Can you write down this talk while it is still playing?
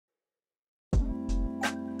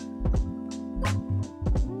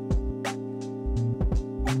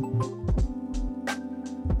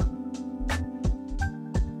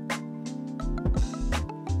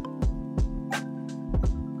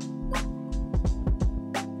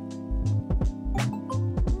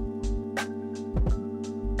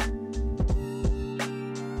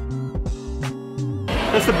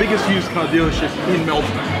That's the biggest used car dealership in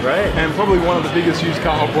Melbourne. Right. And probably one of the biggest used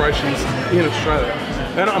car operations in Australia.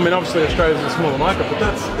 And I mean, obviously Australia's a smaller market, but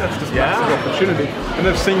that's just a massive opportunity. And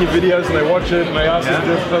they've seen your videos and they watch it and they ask you to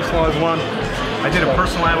do a personalized one. I did a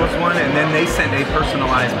personalized one, and then they sent a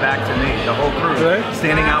personalized back to me, the whole crew,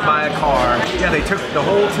 standing out by a car. Yeah, they took the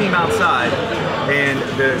whole team outside, and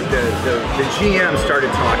the GM started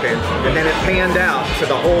talking, and then it panned out, so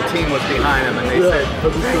the whole team was behind him, and they said,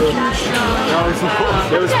 "Thank you, Shawn."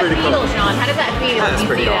 It was pretty cool. Shawn? How does that feel? That's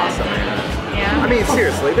pretty awesome, man. Yeah. I mean,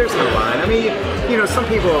 seriously, there's no line. I mean, you know, some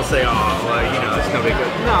people will say, "Oh, well, you know, it's no big deal."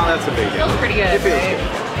 No, that's a big deal. It feels pretty good. It feels good.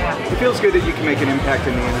 Yeah. It feels good that you can make an impact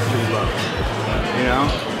in the industry you love. You know?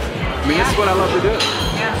 I mean, this is what I love to do.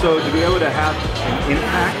 Yeah. So to be able to have an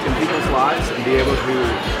impact in people's lives and be able to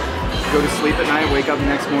go to sleep at night, wake up the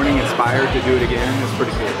next morning inspired to do it again is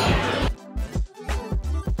pretty cool.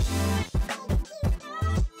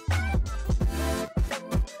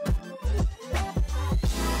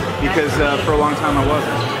 Because for a long time I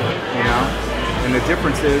wasn't, you know? And the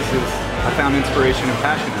difference is I found inspiration and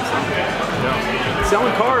passion in something. Yeah.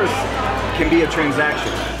 Selling cars can be a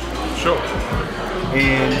transaction. Sure.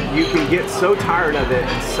 And you can get so tired of it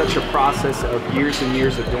in such a process of years and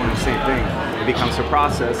years of doing the same thing. It becomes a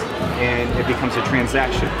process and it becomes a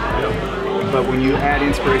transaction. Yep. But when you add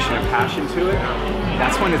inspiration and passion to it,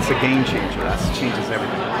 that's when it's a game changer. That changes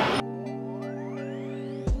everything.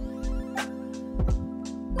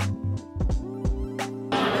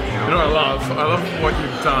 You know what I love what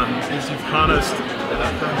you've done is you've harnessed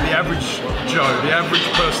the average Joe, the average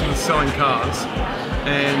person that's selling cars,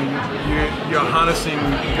 and you're harnessing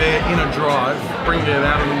their inner drive, bringing it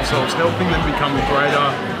out of themselves, helping them become greater,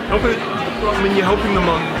 you're helping them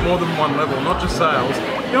on more than one level, not just sales,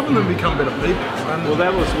 you're helping them become better people. And well,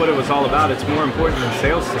 that was what it was all about. It's more important than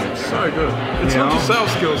sales skills. So good. It's not just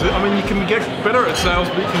sales skills. I mean, you can get better at sales,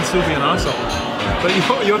 but you can still be an arsehole. But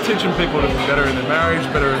you're teaching people to be better in their marriage,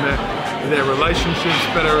 better in their relationships,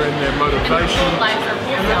 better in their motivation.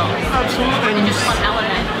 Absolutely. And just one element.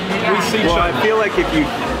 Well, I feel like if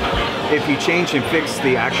you change and fix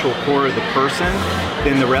the actual core of the person,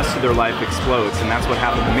 then the rest of their life explodes, and that's what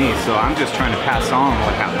happened to me. So I'm just trying to pass on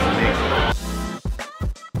what happened to me.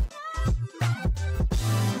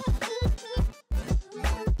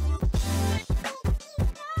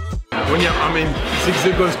 Zig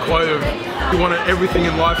Ziglar's quote of, you want everything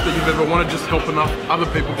in life that you've ever wanted, just help enough other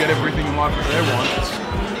people get everything in life that they want.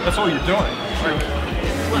 That's all you're doing.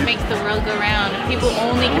 What makes the world go round. If people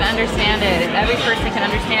only can understand it, if every person can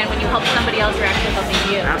understand, when you help somebody else, you're actually helping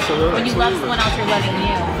you. Absolutely. When you love someone else, you're loving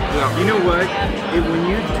you. Yeah. You know what? When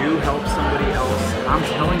you do help somebody else, I'm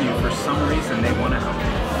telling you, for some reason, they want to help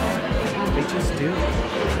you. They just do.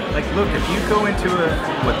 Like, look, if you go into it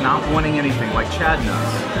with not wanting anything, like Chad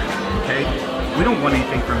knows, okay? We don't want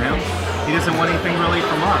anything from him. He doesn't want anything really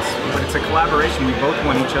from us. But it's a collaboration. We both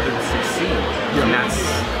want each other to succeed. And that's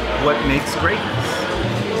what makes greatness.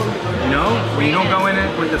 You know? When you don't go in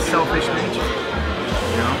it with a selfish nature.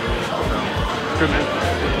 You know? So, good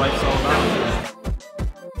man. Life's all about.